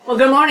Well,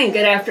 good morning,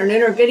 good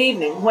afternoon, or good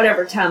evening,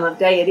 whatever time of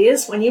day it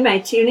is when you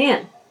may tune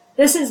in.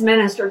 This is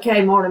Minister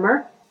Kay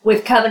Mortimer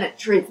with Covenant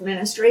Truth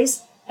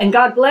Ministries, and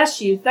God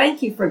bless you.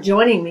 Thank you for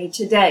joining me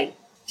today.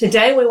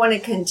 Today we want to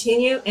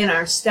continue in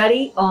our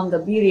study on the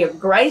beauty of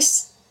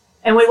grace,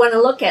 and we want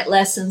to look at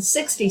lesson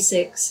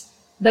 66,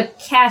 the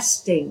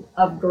casting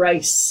of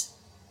grace.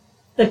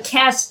 The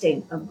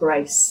casting of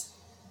grace.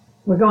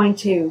 We're going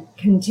to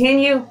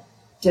continue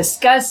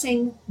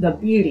discussing the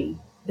beauty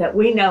that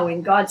we know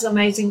in God's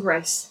amazing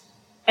grace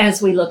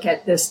as we look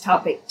at this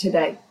topic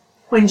today.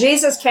 When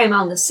Jesus came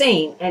on the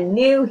scene and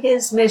knew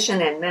his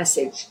mission and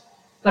message,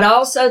 but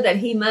also that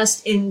he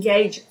must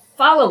engage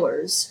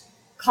followers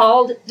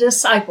called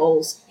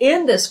disciples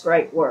in this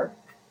great work,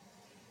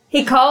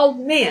 he called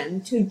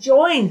men to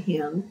join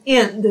him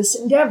in this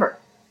endeavor.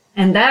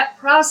 And that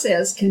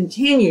process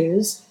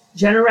continues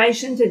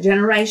generation to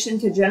generation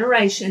to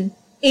generation,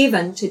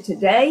 even to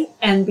today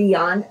and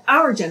beyond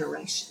our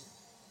generation.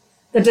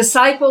 The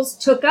disciples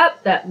took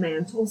up that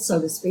mantle,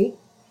 so to speak,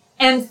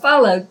 and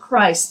followed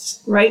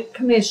Christ's great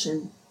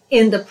commission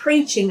in the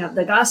preaching of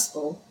the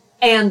gospel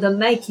and the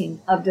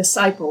making of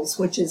disciples,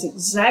 which is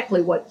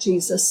exactly what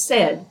Jesus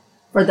said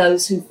for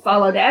those who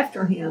followed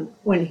after him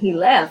when he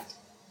left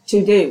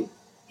to do.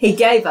 He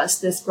gave us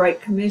this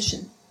great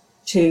commission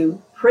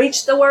to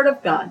preach the word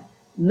of God,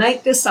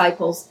 make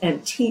disciples,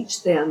 and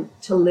teach them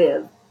to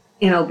live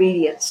in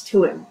obedience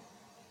to him.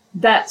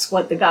 That's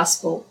what the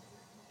gospel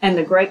and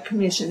the Great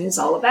Commission is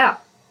all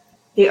about.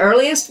 The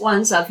earliest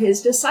ones of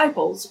his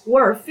disciples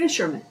were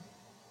fishermen,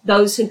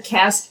 those who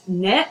cast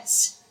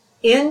nets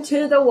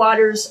into the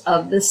waters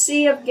of the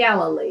Sea of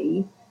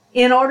Galilee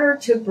in order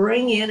to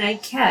bring in a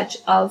catch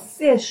of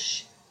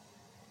fish.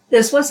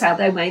 This was how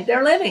they made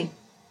their living,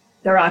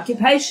 their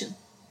occupation,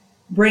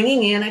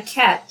 bringing in a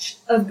catch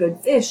of good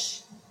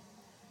fish.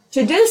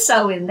 To do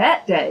so in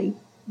that day,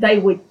 they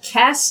would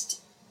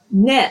cast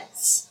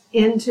nets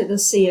into the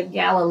Sea of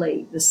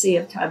Galilee, the Sea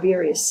of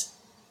Tiberias,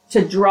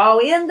 to draw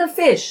in the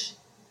fish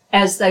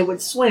as they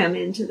would swim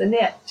into the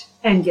net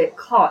and get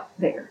caught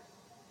there.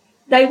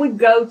 They would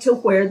go to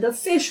where the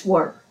fish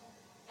were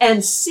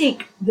and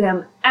seek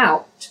them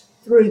out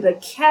through the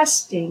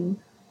casting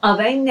of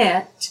a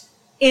net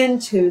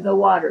into the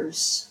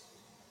waters.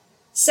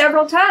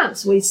 Several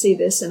times we see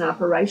this in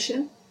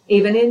operation,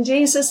 even in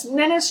Jesus'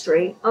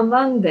 ministry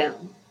among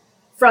them,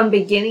 from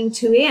beginning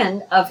to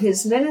end of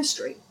his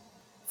ministry.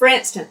 For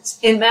instance,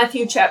 in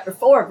Matthew chapter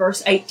 4,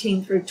 verse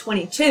 18 through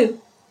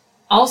 22,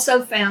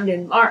 also found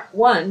in Mark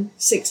 1,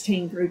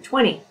 16 through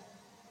 20.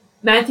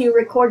 Matthew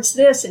records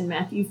this in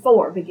Matthew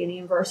 4, beginning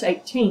in verse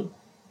 18.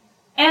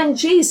 And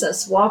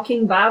Jesus,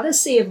 walking by the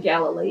Sea of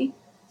Galilee,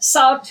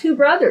 saw two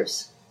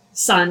brothers,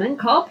 Simon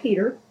called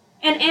Peter,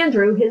 and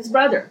Andrew his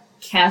brother,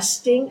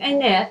 casting a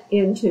net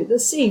into the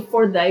sea,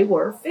 for they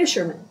were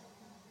fishermen.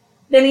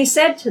 Then he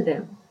said to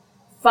them,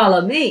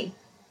 Follow me,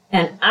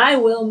 and I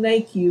will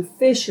make you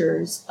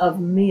fishers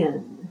of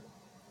men.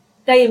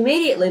 They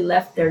immediately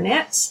left their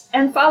nets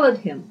and followed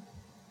him.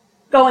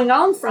 Going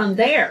on from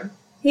there,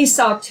 he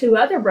saw two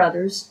other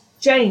brothers,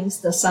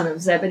 James the son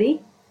of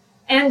Zebedee,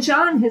 and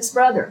John his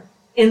brother,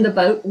 in the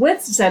boat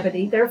with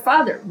Zebedee their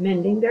father,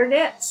 mending their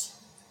nets.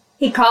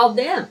 He called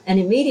them, and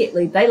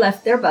immediately they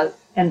left their boat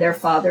and their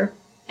father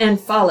and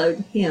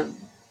followed him.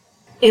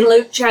 In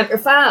Luke chapter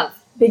 5,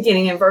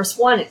 beginning in verse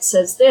 1, it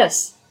says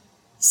this,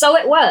 So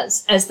it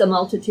was, as the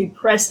multitude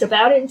pressed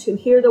about him to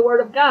hear the word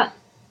of God,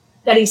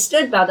 that he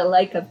stood by the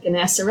lake of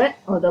Gennesaret,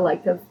 or the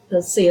lake of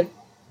the Sea of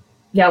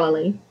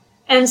Galilee,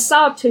 and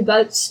saw two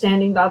boats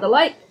standing by the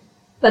lake.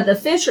 But the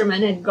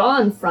fishermen had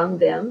gone from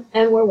them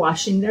and were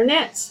washing their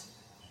nets.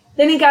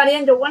 Then he got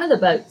into one of the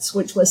boats,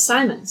 which was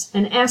Simon's,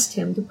 and asked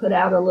him to put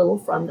out a little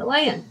from the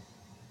land.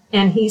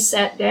 And he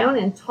sat down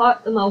and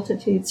taught the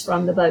multitudes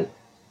from the boat.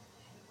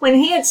 When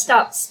he had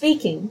stopped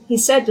speaking, he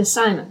said to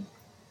Simon,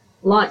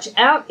 Launch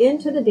out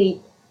into the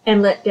deep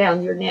and let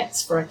down your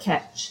nets for a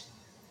catch.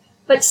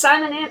 But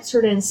Simon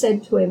answered and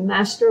said to him,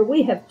 Master,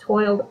 we have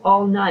toiled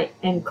all night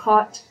and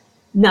caught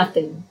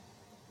nothing.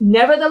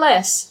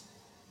 Nevertheless,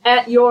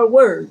 at your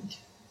word,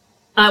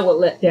 I will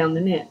let down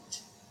the net.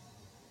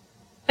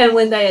 And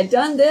when they had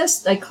done this,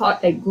 they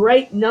caught a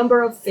great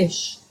number of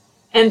fish,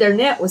 and their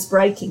net was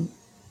breaking.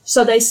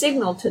 So they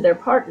signaled to their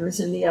partners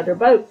in the other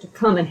boat to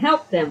come and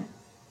help them.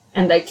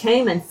 And they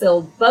came and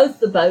filled both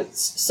the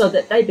boats so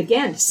that they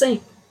began to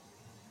sink.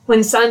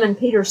 When Simon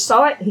Peter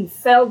saw it, he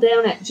fell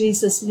down at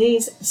Jesus'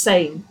 knees,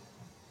 saying,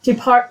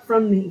 Depart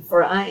from me,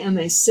 for I am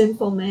a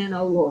sinful man,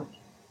 O Lord.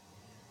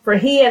 For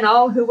he and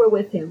all who were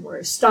with him were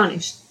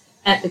astonished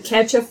at the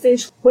catch of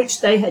fish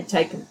which they had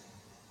taken.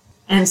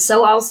 And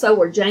so also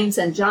were James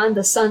and John,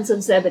 the sons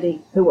of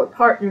Zebedee, who were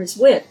partners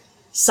with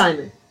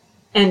Simon.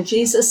 And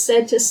Jesus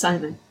said to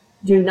Simon,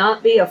 Do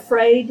not be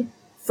afraid.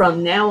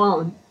 From now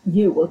on,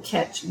 you will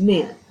catch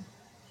men.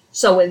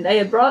 So when they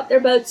had brought their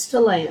boats to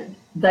land,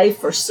 they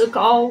forsook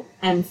all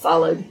and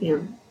followed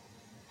him.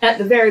 At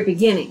the very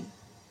beginning,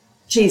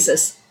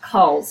 Jesus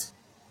calls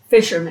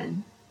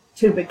fishermen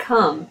to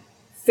become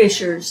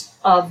fishers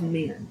of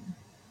men.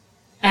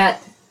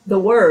 At the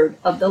word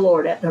of the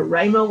Lord, at the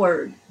Rhema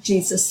word,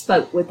 Jesus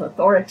spoke with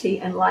authority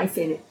and life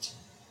in it.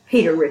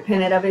 Peter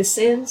repented of his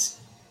sins,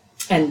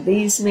 and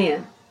these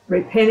men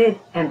repented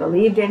and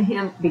believed in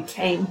him,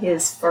 became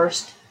his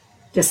first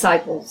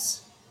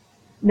disciples.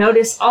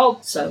 Notice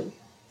also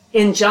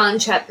in John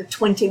chapter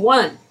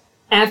 21,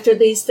 after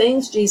these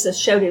things, Jesus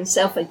showed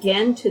himself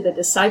again to the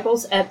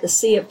disciples at the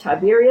Sea of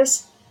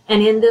Tiberias,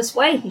 and in this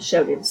way he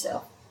showed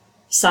himself.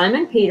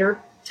 Simon Peter,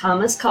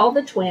 Thomas called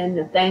the twin,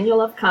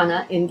 Nathanael of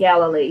Cana in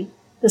Galilee,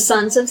 the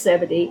sons of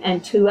Zebedee,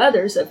 and 2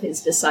 others of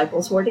his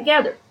disciples were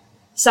together.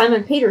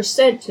 Simon Peter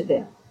said to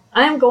them,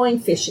 "I am going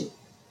fishing."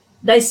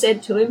 They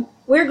said to him,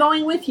 "We're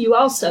going with you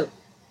also."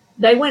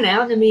 They went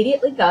out and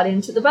immediately got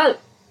into the boat,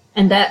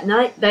 and that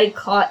night they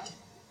caught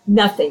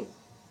nothing.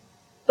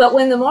 But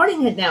when the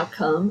morning had now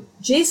come,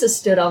 Jesus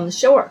stood on the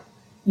shore.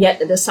 Yet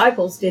the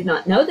disciples did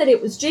not know that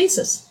it was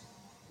Jesus.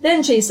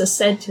 Then Jesus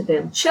said to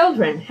them,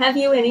 "Children, have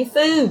you any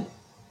food?"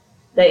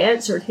 They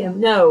answered him,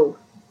 "No."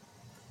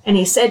 And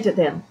he said to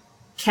them,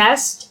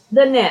 "Cast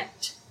the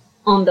net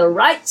on the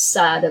right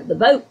side of the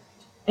boat,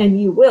 and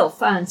you will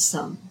find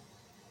some."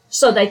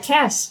 So they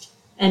cast,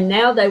 and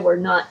now they were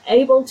not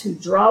able to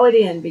draw it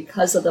in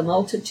because of the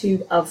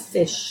multitude of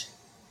fish.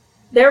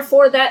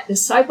 Therefore that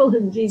disciple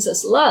whom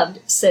Jesus loved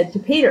said to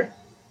Peter,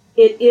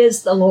 "It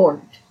is the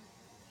Lord."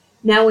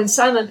 Now when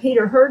Simon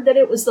Peter heard that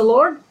it was the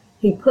Lord,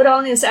 he put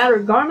on his outer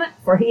garment,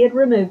 for he had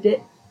removed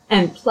it,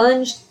 and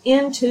plunged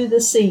into the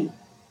sea.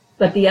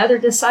 But the other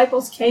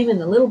disciples came in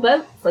the little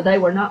boat, for they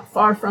were not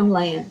far from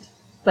land,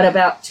 but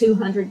about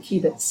 200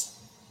 cubits,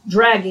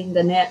 dragging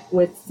the net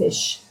with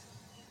fish.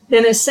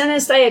 Then as soon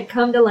as they had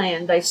come to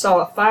land, they saw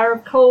a fire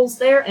of coals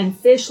there, and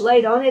fish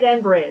laid on it,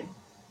 and bread.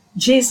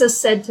 Jesus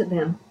said to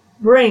them,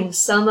 "Bring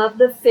some of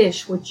the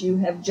fish which you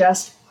have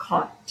just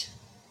caught."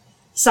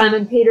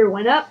 Simon Peter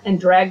went up and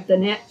dragged the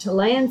net to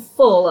land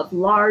full of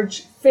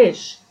large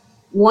fish,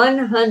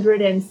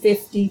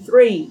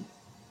 153.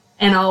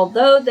 And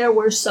although there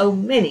were so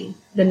many,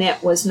 the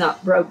net was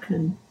not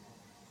broken.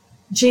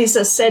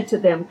 Jesus said to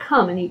them,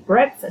 "Come and eat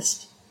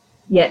breakfast."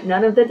 Yet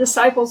none of the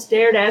disciples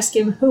dared ask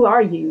him, "Who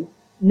are you?"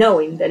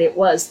 knowing that it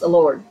was the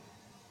Lord.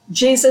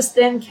 Jesus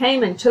then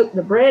came and took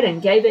the bread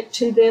and gave it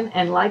to them,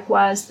 and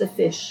likewise the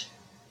fish.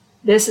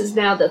 This is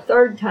now the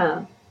 3rd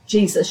time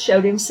Jesus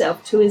showed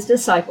himself to his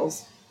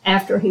disciples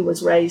after he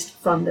was raised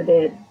from the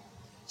dead.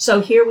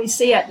 So here we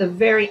see at the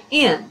very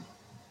end,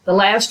 the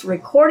last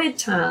recorded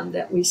time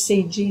that we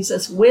see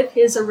Jesus with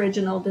his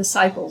original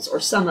disciples, or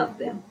some of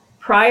them,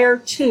 prior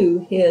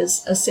to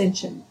his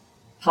ascension.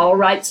 Paul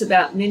writes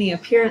about many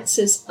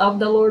appearances of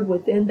the Lord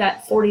within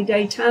that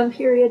 40-day time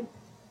period,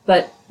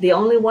 but the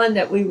only one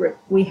that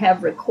we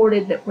have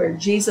recorded that where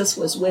Jesus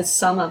was with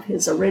some of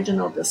his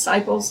original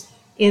disciples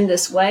in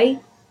this way,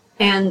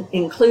 and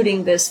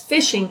including this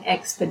fishing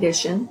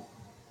expedition,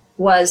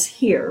 was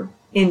here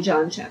in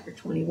John chapter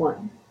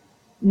 21.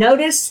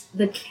 Notice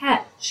the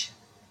catch.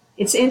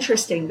 It's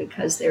interesting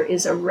because there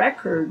is a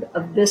record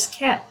of this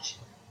catch.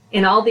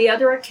 In all the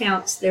other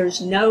accounts,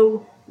 there's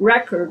no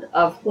record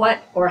of what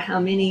or how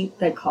many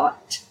they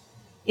caught.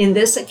 In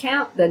this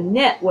account, the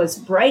net was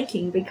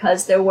breaking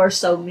because there were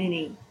so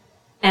many,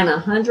 and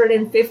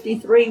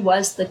 153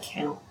 was the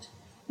count.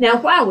 Now,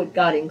 why would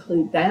God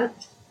include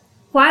that?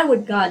 Why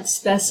would God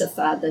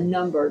specify the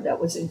number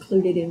that was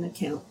included in the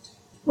count?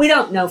 We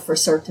don't know for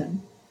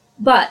certain,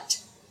 but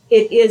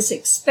it is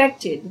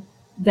expected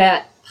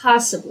that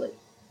possibly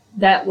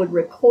that would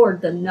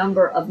record the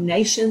number of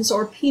nations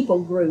or people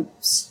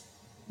groups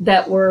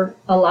that were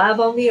alive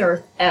on the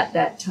earth at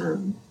that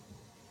time.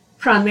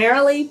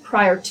 Primarily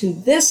prior to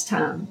this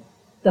time,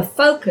 the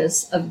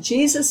focus of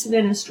Jesus'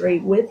 ministry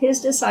with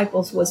his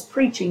disciples was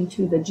preaching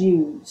to the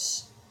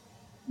Jews.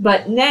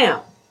 But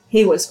now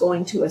he was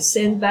going to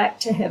ascend back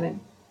to heaven,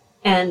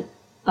 and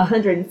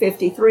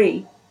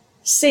 153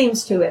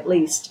 seems to at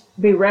least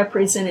be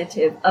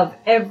representative of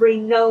every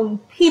known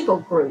people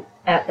group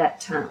at that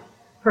time,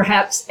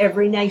 perhaps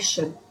every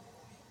nation.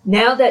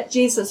 Now that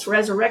Jesus'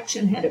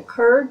 resurrection had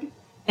occurred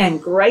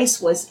and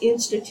grace was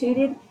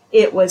instituted,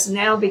 it was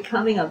now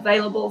becoming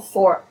available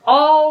for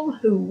all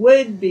who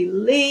would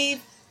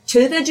believe,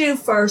 to the Jew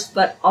first,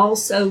 but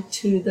also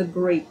to the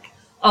Greek,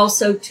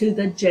 also to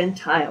the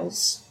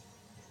Gentiles.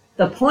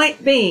 The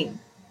point being,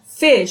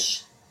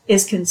 fish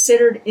is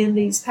considered in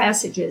these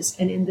passages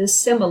and in this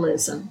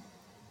symbolism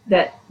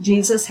that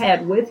Jesus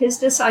had with his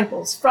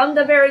disciples from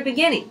the very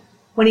beginning.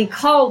 When he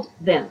called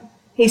them,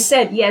 he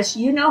said, "Yes,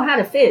 you know how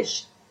to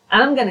fish.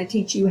 I'm going to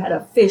teach you how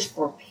to fish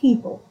for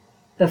people."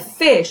 The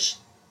fish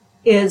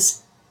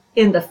is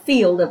in the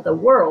field of the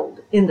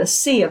world, in the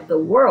sea of the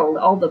world,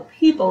 all the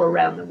people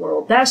around the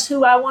world. That's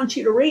who I want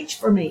you to reach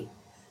for me.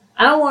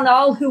 I want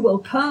all who will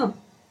come.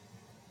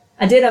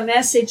 I did a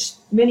message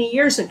many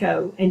years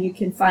ago, and you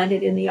can find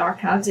it in the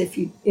archives if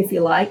you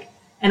like,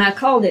 and I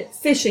called it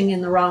 "Fishing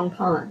in the Wrong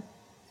Pond."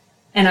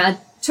 And I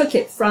took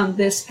it from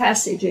this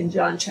passage in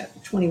John chapter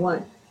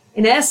 21.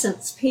 In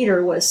essence,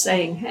 Peter was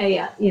saying,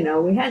 "Hey,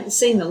 we hadn't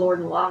seen the Lord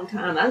in a long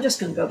time. I'm just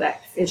going to go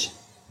back to fishing."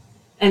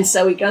 And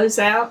so he goes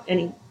out and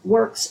he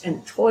works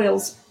and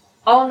toils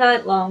all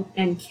night long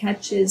and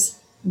catches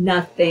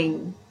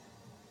nothing.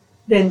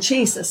 Then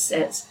Jesus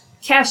says,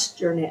 cast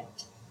your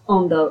net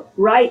on the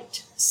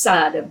right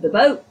side of the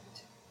boat.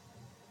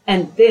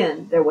 And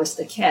then there was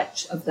the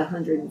catch of the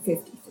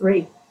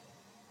 153.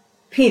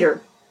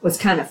 Peter was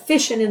kind of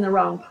fishing in the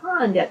wrong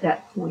pond at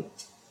that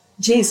point.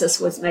 Jesus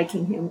was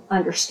making him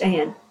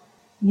understand,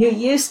 you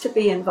used to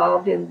be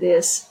involved in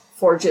this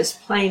for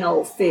just plain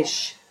old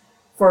fish,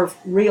 for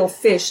real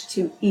fish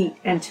to eat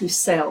and to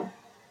sell.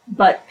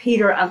 But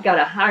Peter, I've got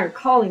a higher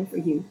calling for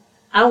you.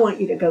 I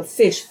want you to go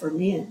fish for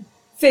men.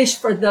 Fish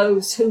for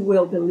those who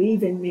will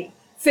believe in me.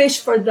 Fish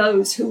for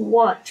those who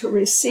want to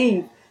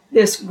receive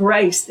this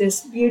grace,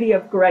 this beauty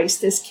of grace,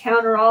 this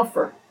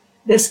counteroffer,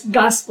 this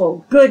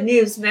gospel, good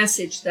news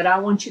message that I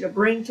want you to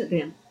bring to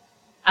them.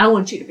 I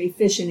want you to be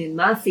fishing in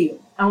my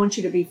field. I want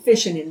you to be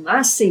fishing in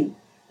my sea,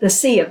 the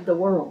sea of the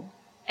world,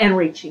 and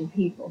reaching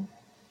people.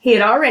 He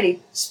had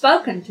already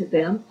spoken to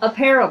them a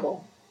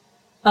parable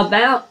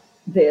about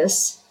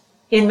this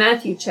in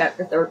Matthew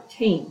chapter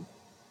 13.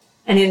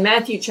 And in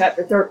Matthew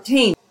chapter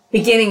 13,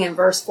 beginning in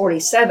verse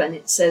 47,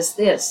 it says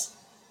this,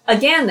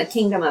 again, the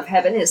kingdom of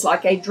heaven is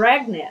like a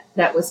dragnet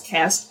that was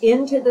cast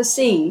into the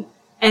sea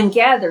and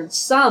gathered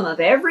some of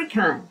every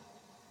kind,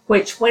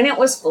 which when it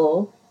was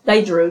full,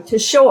 they drew to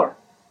shore.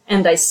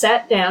 And they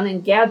sat down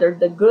and gathered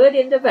the good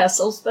into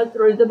vessels, but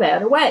threw the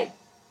bad away.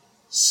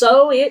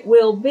 So it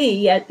will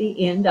be at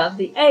the end of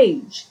the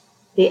age.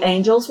 The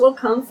angels will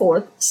come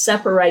forth,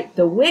 separate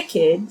the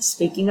wicked,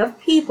 speaking of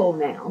people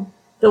now,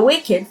 the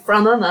wicked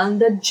from among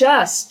the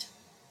just,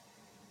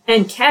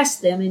 and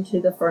cast them into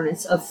the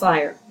furnace of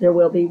fire. There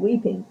will be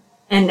weeping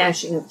and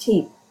gnashing of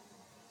teeth.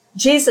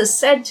 Jesus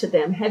said to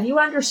them, have you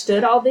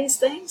understood all these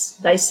things?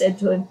 They said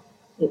to him,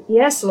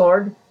 yes,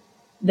 Lord.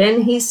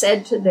 Then he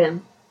said to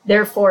them,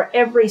 therefore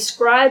every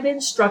scribe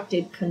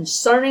instructed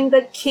concerning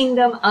the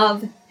kingdom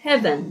of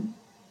heaven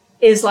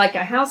is like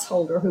a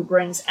householder who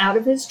brings out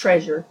of his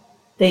treasure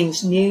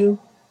things new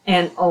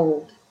and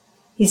old.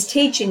 He's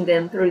teaching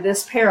them through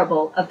this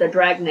parable of the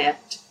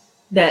dragnet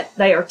that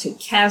they are to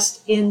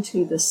cast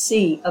into the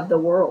sea of the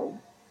world.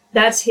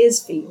 That's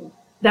his field.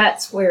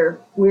 That's where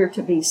we're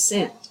to be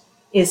sent,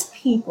 is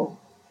people.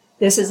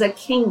 This is a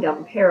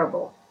kingdom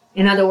parable.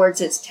 In other words,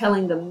 it's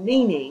telling the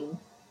meaning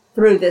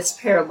through this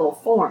parable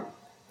form.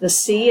 The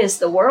sea is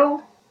the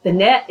world. The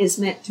net is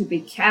meant to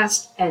be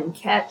cast and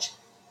catch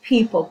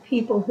people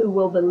who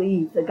will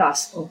believe the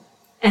gospel.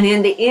 And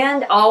in the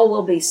end, all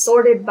will be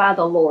sorted by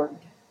the Lord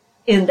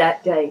in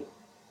that day.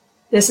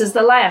 This is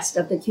the last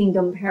of the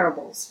kingdom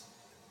parables.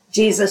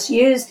 Jesus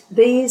used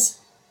these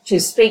to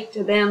speak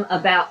to them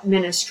about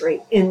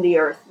ministry in the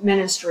earth,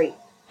 ministry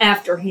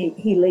after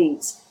he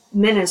leaves,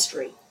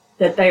 ministry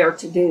that they are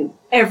to do.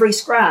 Every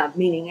scribe,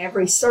 meaning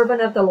every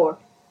servant of the Lord,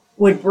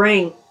 would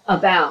bring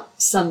about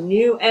some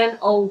new and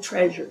old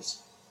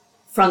treasures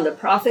from the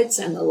prophets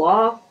and the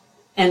law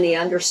and the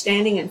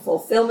understanding and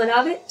fulfillment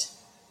of it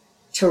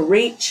to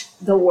reach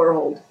the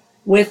world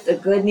with the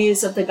good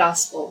news of the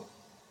gospel,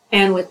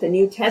 and with the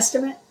New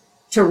Testament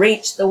to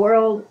reach the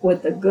world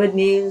with the good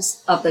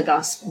news of the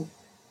gospel.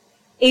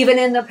 Even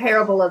in the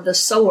parable of the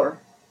sower,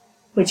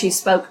 which he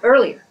spoke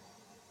earlier,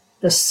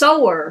 the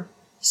sower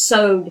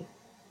sowed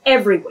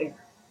everywhere.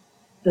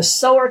 The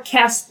sower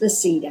cast the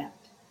seed out,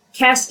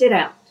 cast it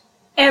out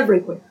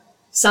everywhere.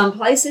 Some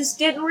places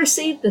didn't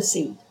receive the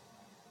seed.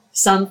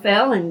 Some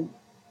fell, and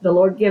the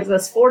Lord gives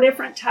us 4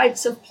 different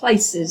types of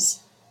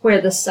places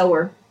where the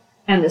sower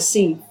and the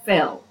seed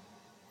fell.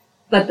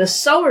 But the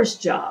sower's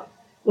job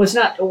was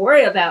not to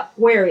worry about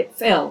where it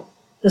fell.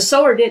 The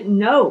sower didn't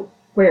know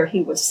where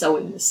he was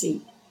sowing the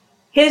seed.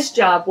 His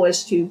job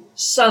was to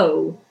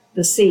sow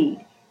the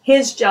seed.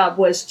 His job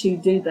was to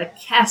do the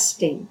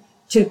casting,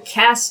 to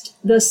cast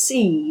the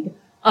seed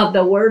of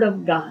the Word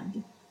of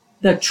God,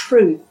 the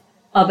truth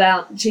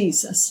about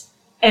Jesus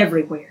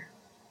everywhere.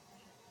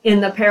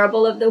 In the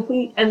parable of the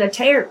wheat and the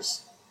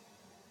tares,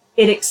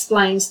 it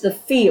explains the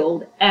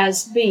field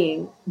as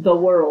being the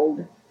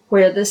world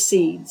where the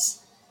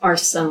seeds are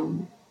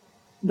sown.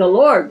 The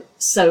Lord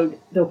sowed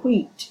the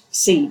wheat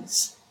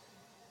seeds,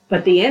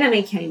 but the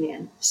enemy came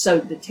in,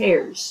 sowed the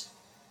tares.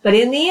 But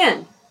in the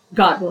end,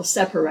 God will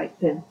separate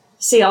them.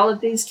 See, all of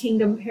these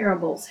kingdom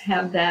parables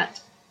have that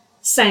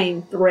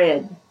same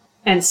thread.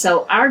 And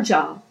so our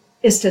job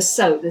is to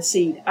sow the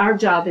seed. Our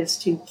job is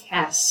to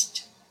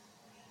cast.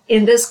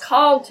 In this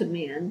call to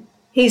men,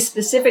 he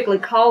specifically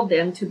called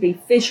them to be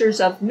fishers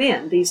of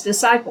men, these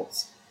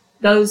disciples,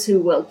 those who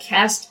will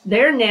cast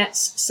their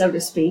nets, so to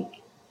speak,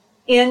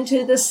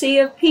 into the sea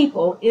of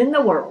people in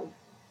the world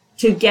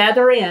to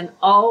gather in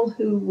all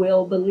who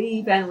will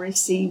believe and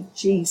receive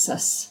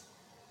Jesus.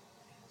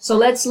 So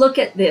let's look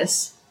at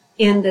this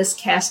in this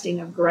casting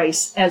of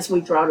grace as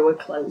we draw to a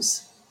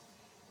close.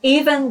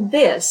 Even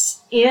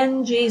this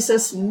in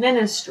Jesus'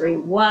 ministry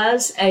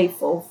was a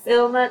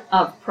fulfillment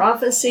of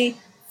prophecy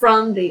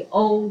from the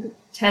Old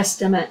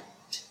Testament.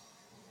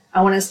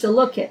 I want us to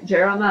look at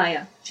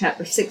Jeremiah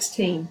chapter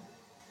 16,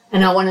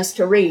 and I want us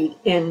to read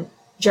in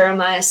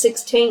Jeremiah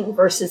 16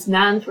 verses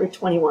 9 through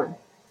 21.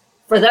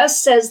 For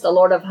thus says the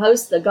Lord of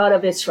hosts, the God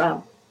of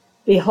Israel,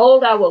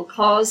 behold, I will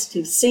cause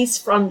to cease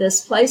from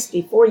this place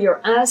before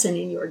your eyes and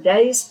in your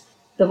days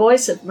the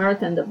voice of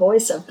mirth and the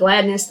voice of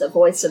gladness, the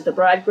voice of the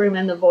bridegroom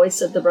and the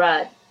voice of the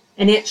bride.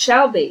 And it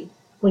shall be,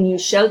 when you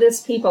show this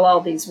people all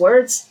these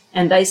words,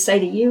 and they say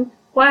to you,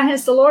 why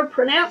has the Lord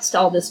pronounced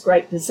all this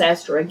great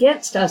disaster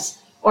against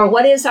us? Or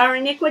what is our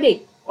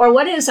iniquity? Or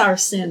what is our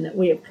sin that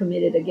we have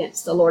committed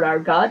against the Lord our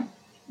God?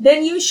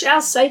 Then you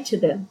shall say to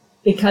them,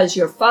 because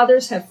your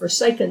fathers have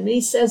forsaken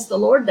me, says the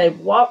Lord, they've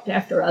walked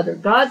after other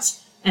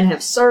gods, and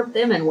have served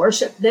them and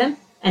worshipped them,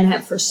 and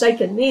have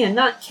forsaken me and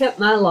not kept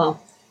my law.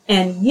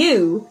 And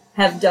you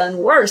have done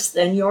worse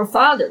than your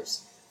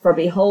fathers. For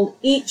behold,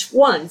 each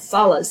one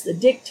follows the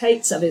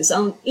dictates of his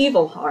own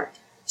evil heart,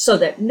 so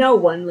that no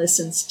one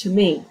listens to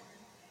me.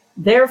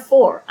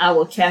 Therefore I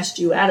will cast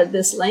you out of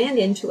this land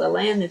into a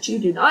land that you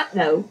do not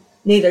know,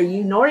 neither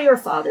you nor your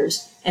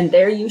fathers, and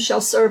there you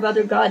shall serve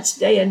other gods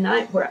day and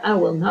night, where I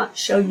will not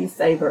show you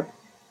favor.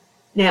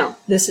 Now,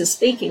 this is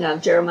speaking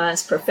of, Jeremiah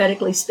is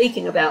prophetically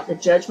speaking about the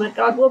judgment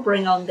God will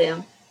bring on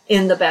them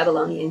in the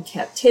Babylonian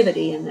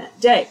captivity in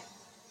that day.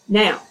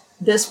 Now,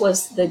 this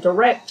was the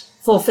direct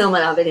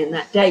fulfillment of it in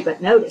that day,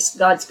 but notice,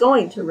 God's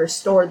going to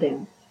restore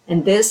them.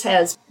 And this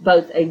has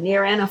both a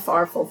near and a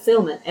far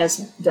fulfillment, as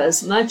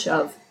does much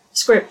of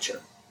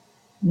Scripture.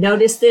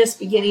 Notice this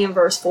beginning in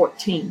verse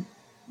 14.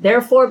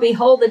 Therefore,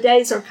 behold, the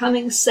days are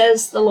coming,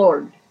 says the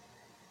Lord,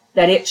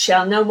 that it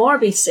shall no more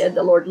be said,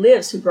 the Lord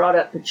lives who brought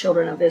up the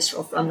children of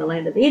Israel from the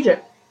land of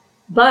Egypt,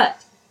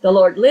 but the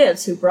Lord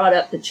lives who brought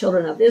up the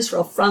children of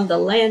Israel from the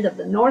land of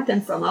the north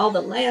and from all the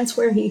lands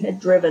where he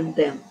had driven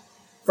them.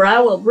 For I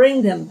will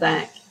bring them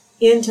back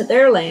into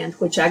their land,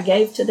 which I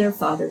gave to their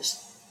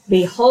fathers.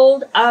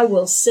 Behold, I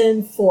will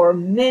send for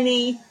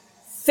many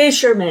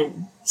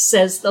fishermen,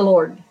 says the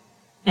Lord,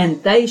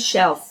 and they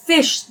shall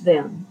fish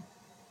them.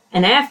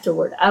 And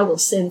afterward I will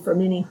send for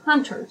many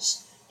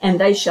hunters, and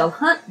they shall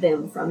hunt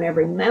them from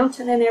every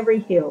mountain and every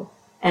hill,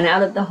 and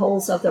out of the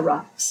holes of the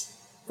rocks.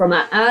 For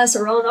my eyes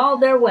are on all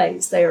their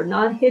ways. They are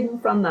not hidden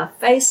from my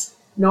face,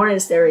 nor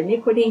is their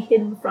iniquity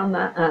hidden from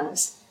my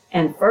eyes.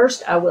 And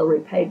first I will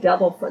repay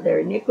double for their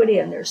iniquity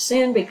and their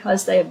sin,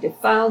 because they have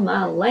defiled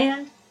my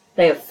land.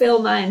 They have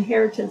filled my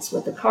inheritance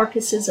with the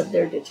carcasses of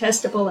their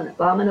detestable and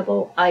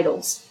abominable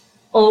idols.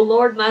 O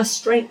Lord, my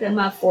strength and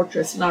my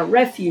fortress, my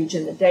refuge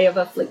in the day of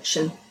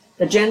affliction.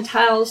 The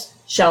Gentiles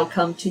shall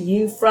come to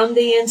you from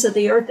the ends of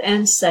the earth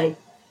and say,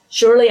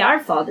 surely our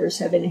fathers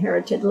have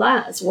inherited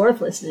lies,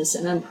 worthlessness,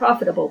 and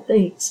unprofitable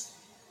things.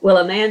 Will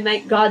a man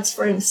make gods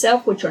for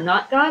himself which are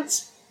not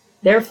gods?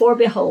 Therefore,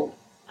 behold,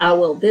 I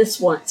will this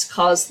once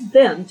cause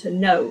them to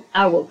know,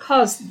 I will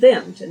cause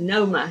them to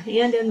know my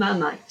hand and my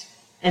might,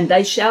 and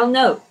they shall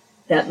know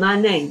that my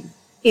name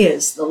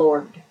is the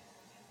Lord.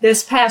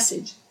 This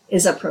passage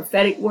is a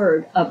prophetic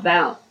word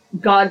about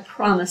God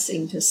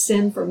promising to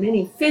send for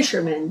many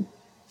fishermen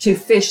to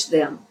fish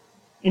them.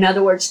 In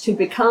other words, to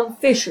become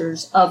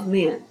fishers of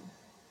men.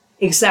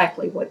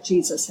 Exactly what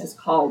Jesus has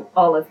called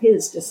all of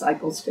his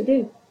disciples to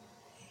do.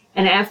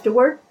 And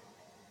afterward,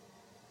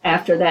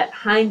 after that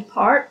hind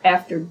part,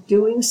 after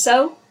doing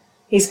so,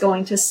 he's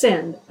going to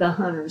send the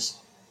hunters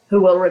who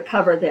will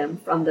recover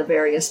them from the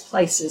various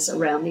places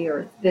around the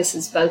earth. This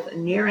is both a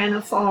near and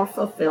a far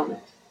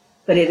fulfillment,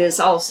 but it is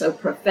also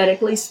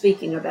prophetically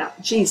speaking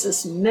about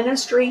Jesus'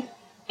 ministry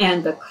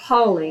and the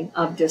calling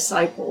of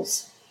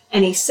disciples.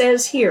 And he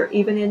says here,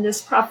 even in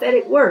this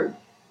prophetic word,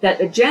 that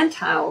the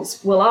Gentiles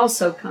will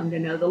also come to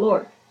know the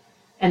Lord.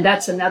 And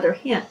that's another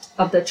hint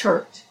of the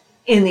church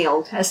in the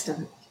Old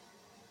Testament,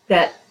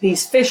 that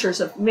these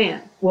fishers of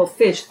men will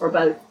fish for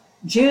both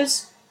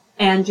Jews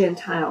and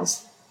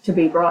Gentiles to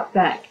be brought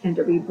back and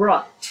to be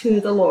brought to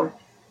the Lord.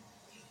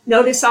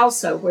 Notice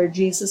also where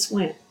Jesus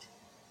went.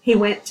 He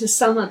went to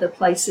some of the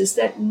places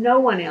that no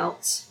one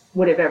else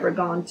would have ever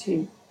gone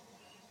to.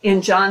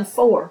 In John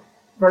 4,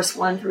 verse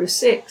 1 through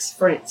 6,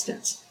 for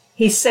instance,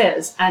 he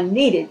says, I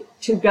needed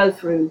to go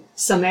through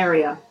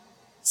Samaria.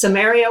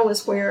 Samaria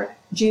was where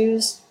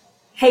Jews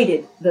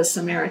hated the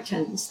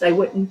Samaritans. They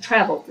wouldn't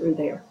travel through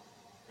there.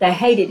 They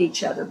hated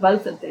each other,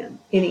 both of them,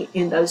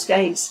 in those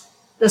days.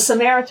 The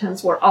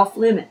Samaritans were off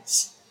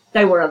limits.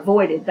 They were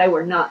avoided. They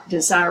were not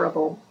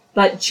desirable.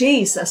 But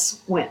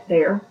Jesus went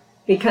there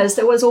because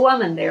there was a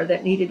woman there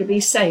that needed to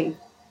be saved.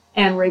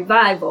 And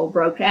revival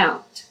broke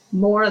out.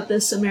 More of the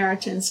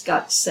Samaritans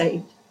got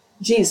saved.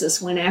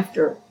 Jesus went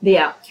after the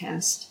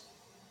outcast.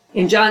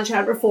 In John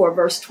chapter 4,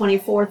 verse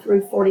 24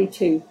 through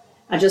 42,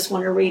 I just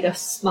want to read a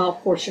small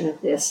portion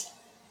of this.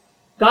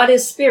 God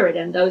is spirit,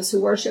 and those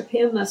who worship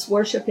him must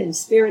worship in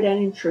spirit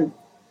and in truth.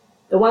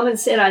 The woman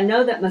said, I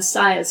know that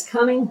Messiah is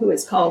coming, who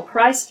is called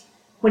Christ.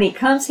 When he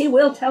comes, he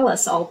will tell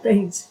us all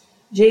things.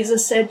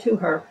 Jesus said to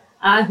her,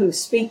 I who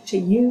speak to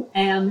you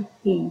am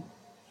he.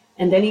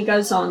 And then he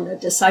goes on, the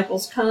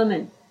disciples come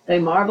and they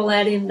marvel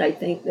at him. They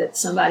think that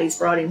somebody's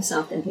brought him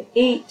something to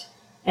eat.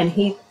 And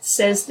he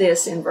says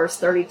this in verse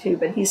 32,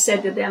 but he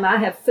said to them, I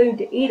have food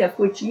to eat of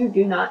which you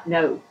do not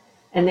know.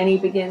 And then he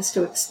begins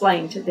to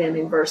explain to them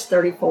in verse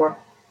 34,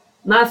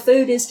 My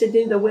food is to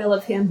do the will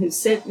of him who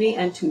sent me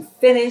and to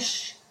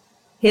finish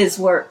his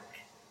work.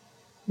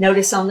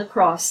 Notice on the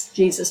cross,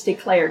 Jesus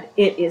declared,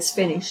 it is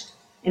finished.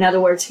 In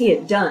other words, he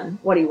had done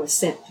what he was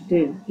sent to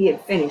do. He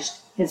had finished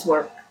his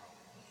work.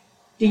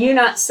 Do you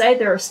not say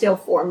there are still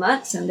 4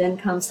 months and then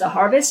comes the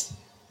harvest?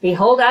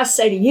 Behold, I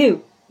say to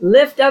you,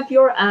 lift up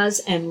your eyes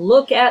and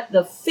look at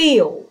the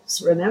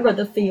fields. Remember,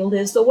 the field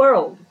is the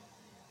world.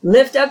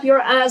 Lift up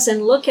your eyes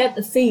and look at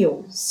the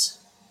fields,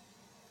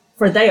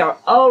 for they are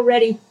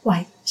already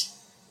white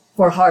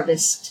for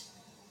harvest.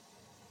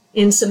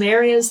 In some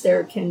areas,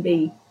 there can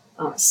be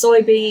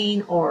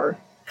soybean or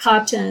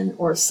cotton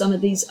or some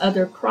of these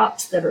other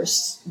crops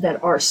that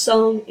are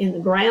sown in the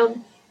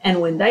ground.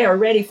 And when they are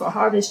ready for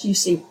harvest, you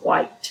see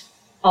white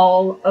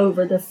all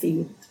over the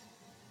field.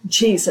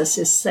 Jesus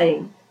is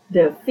saying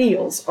the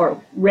fields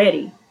are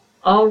ready,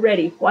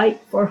 already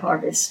white for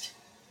harvest.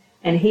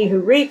 And he who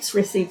reaps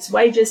receives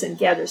wages and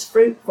gathers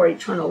fruit for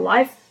eternal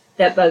life,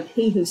 that both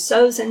he who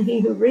sows and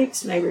he who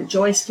reaps may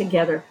rejoice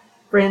together.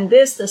 For in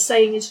this the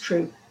saying is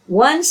true,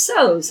 one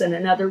sows and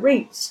another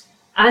reaps.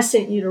 I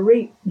sent you to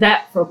reap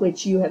that for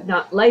which you have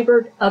not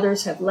labored.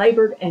 Others have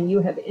labored, and you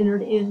have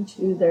entered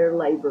into their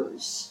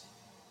labors.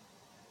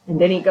 And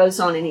then he goes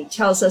on and he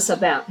tells us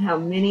about how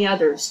many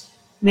others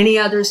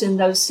in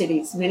those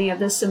cities, many of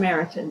the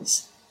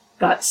Samaritans,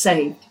 got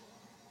saved.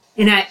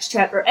 In Acts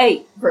chapter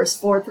 8, verse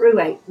 4 through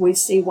 8, we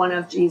see one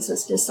of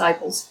Jesus'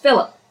 disciples,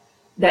 Philip,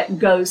 that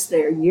goes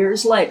there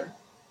years later,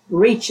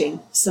 reaching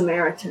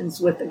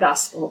Samaritans with the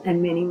gospel,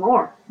 and many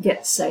more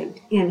get saved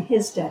in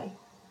his day,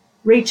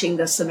 reaching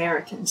the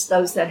Samaritans,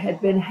 those that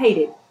had been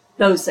hated,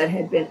 those that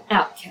had been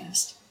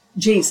outcast.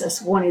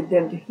 Jesus wanted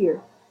them to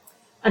hear.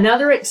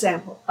 Another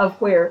example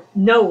of where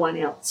no one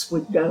else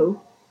would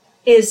go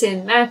is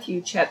in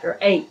Matthew chapter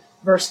 8,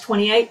 verse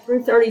 28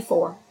 through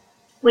 34.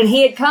 When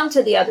he had come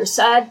to the other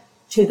side,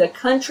 to the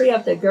country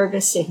of the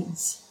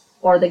Gergesenes,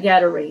 or the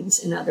Gadarenes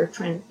in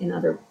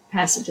other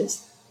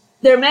passages,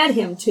 there met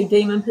him 2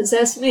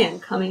 demon-possessed men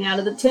coming out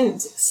of the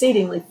tombs,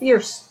 exceedingly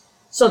fierce,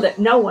 so that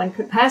no one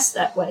could pass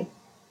that way.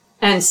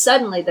 And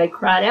suddenly they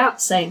cried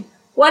out, saying,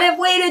 What have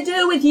we to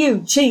do with you,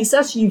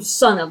 Jesus, you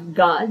Son of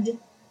God?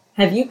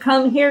 Have you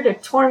come here to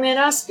torment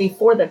us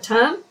before the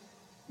time?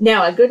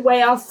 Now a good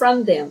way off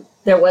from them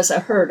there was a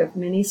herd of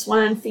many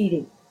swine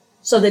feeding.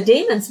 So the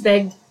demons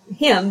begged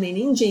him,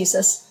 meaning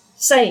Jesus,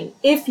 saying,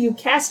 If you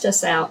cast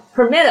us out,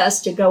 permit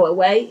us to go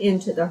away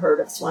into the herd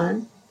of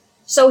swine.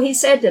 So he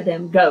said to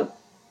them, Go.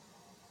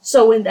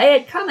 So when they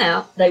had come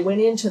out, they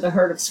went into the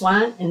herd of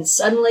swine, and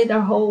suddenly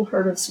the whole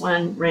herd of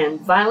swine ran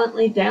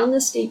violently down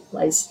the steep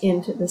place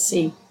into the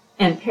sea,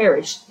 and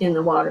perished in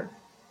the water.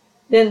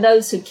 Then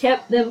those who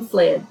kept them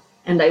fled,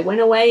 and they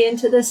went away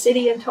into the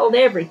city and told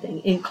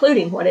everything,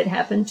 including what had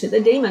happened to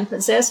the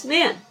demon-possessed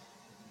men.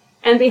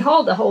 And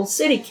behold, the whole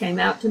city came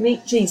out to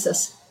meet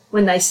Jesus.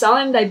 When they saw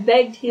him, they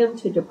begged him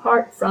to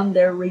depart from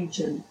their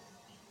region.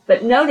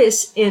 But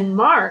notice in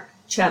Mark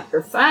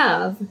chapter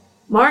 5,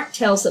 Mark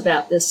tells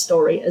about this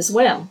story as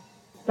well.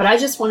 But I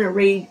just want to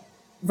read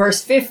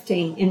verse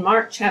 15 in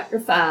Mark chapter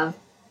 5,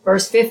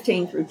 verse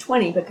 15 through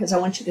 20, because I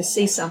want you to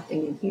see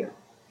something in here.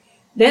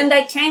 Then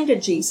they came to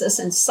Jesus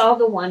and saw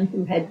the one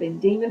who had been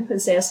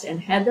demon-possessed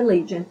and had the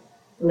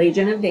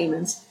legion of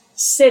demons,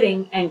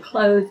 sitting and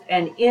clothed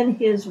and in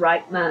his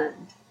right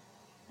mind.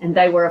 And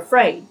they were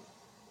afraid.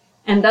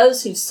 And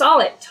those who saw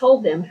it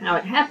told them how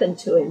it happened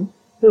to him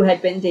who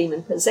had been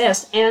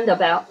demon-possessed, and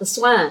about the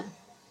swine.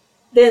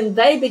 Then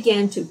they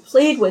began to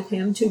plead with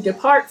him to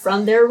depart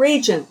from their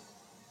region.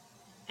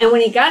 And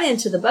when he got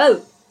into the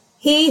boat,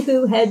 he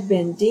who had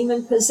been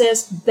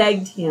demon-possessed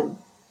begged him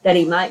that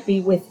he might be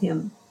with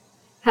him.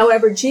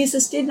 However,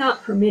 Jesus did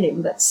not permit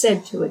him, but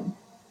said to him,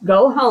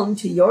 Go home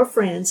to your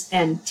friends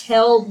and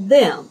tell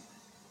them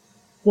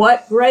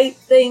what great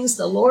things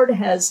the Lord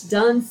has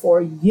done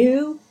for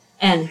you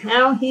and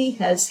how he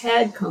has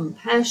had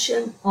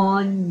compassion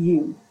on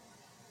you.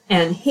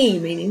 And he,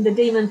 meaning the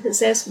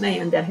demon-possessed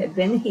man that had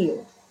been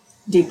healed,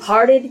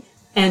 departed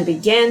and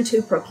began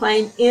to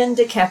proclaim in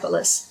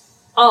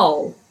Decapolis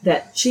all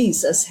that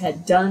Jesus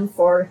had done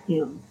for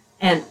him,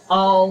 and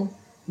all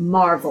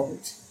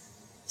marveled.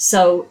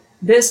 So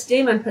this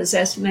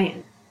demon-possessed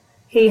man,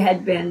 he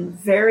had been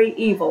very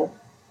evil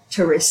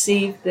to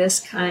receive this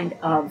kind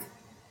of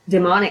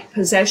demonic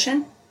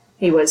possession.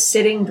 He was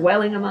sitting,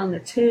 dwelling among the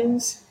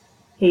tombs.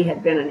 He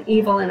had been an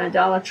evil and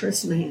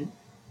idolatrous man.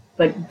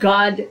 But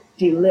God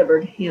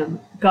delivered him.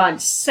 God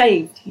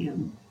saved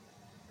him.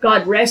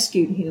 God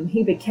rescued him.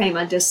 He became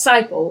a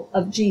disciple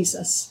of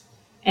Jesus.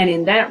 And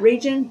in that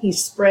region, he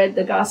spread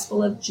the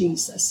gospel of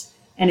Jesus.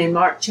 And in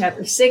Mark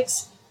chapter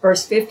 6,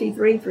 verse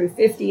 53 through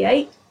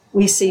 58,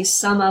 we see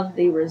some of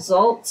the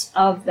results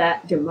of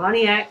that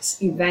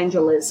demoniac's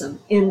evangelism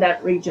in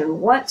that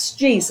region once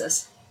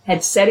Jesus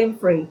had set him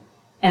free.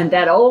 And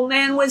that old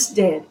man was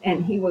dead,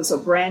 and he was a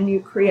brand new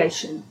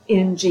creation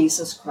in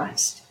Jesus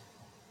Christ,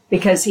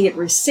 because he had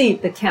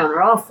received the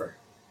counteroffer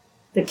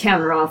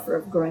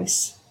of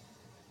grace.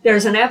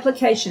 There's an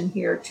application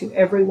here to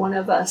every one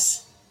of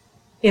us.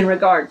 in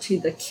regard to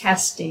the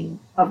casting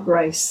of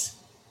grace.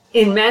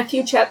 In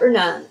Matthew chapter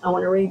 9, I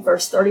want to read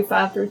verse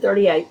 35 through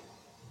 38.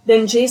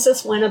 Then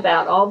Jesus went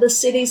about all the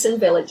cities and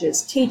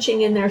villages,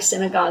 teaching in their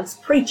synagogues,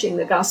 preaching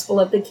the gospel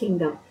of the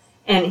kingdom,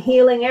 and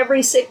healing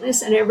every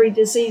sickness and every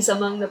disease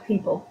among the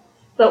people.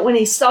 But when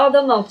he saw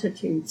the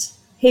multitudes,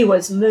 he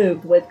was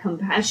moved with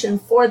compassion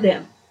for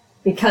them,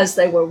 because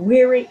they were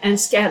weary and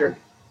scattered,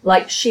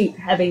 like sheep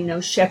having no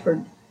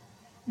shepherd.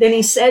 Then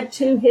he said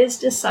to his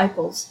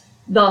disciples,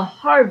 the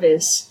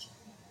harvest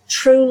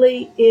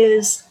truly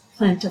is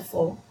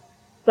plentiful,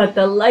 but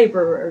the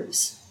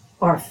laborers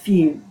are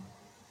few.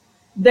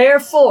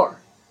 Therefore,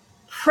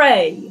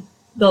 pray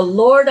the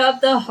Lord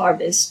of the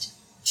harvest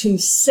to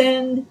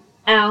send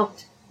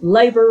out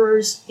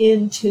laborers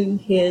into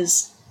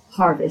his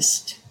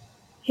harvest.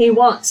 He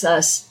wants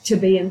us to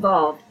be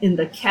involved in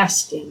the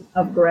casting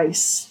of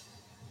grace.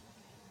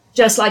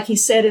 Just like he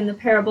said in the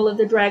parable of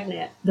the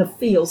dragnet, the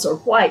fields are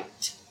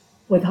white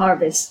with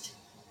harvest.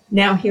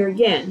 Now here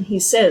again, he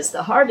says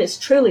the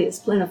harvest truly is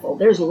plentiful.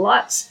 There's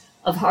lots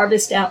of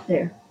harvest out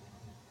there,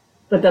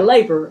 but the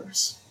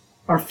laborers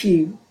are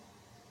few.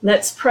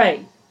 Let's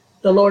pray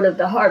the Lord of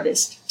the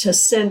harvest to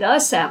send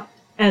us out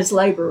as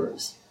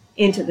laborers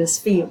into this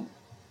field.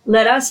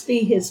 Let us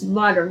be his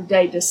modern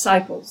day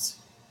disciples,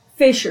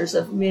 fishers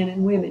of men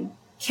and women,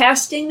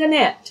 casting the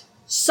net,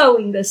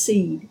 sowing the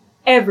seed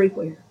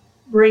everywhere,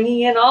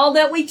 bringing in all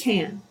that we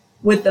can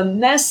with the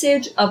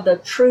message of the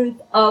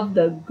truth of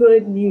the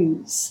good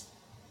news.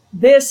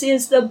 This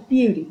is the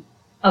beauty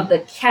of the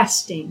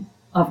casting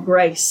of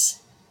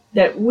grace,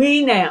 that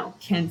we now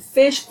can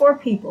fish for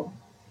people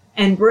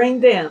and bring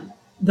them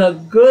the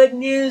good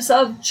news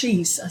of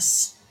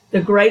Jesus,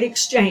 the great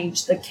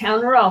exchange, the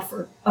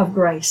counteroffer of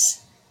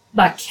grace,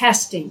 by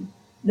casting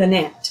the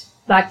net,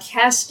 by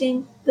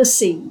casting the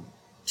seed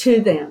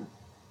to them,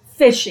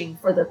 fishing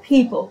for the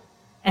people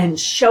and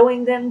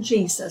showing them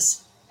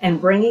Jesus and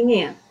bringing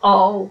in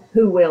all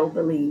who will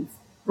believe.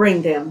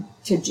 Bring them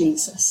to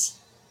Jesus.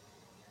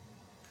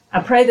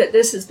 I pray that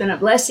this has been a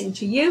blessing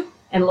to you,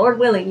 and Lord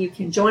willing, you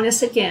can join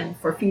us again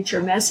for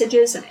future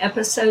messages and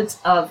episodes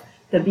of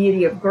The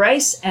Beauty of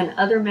Grace and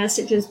other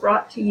messages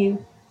brought to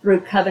you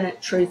through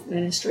Covenant Truth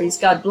Ministries.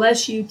 God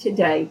bless you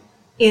today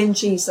in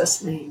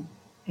Jesus' name.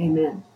 Amen.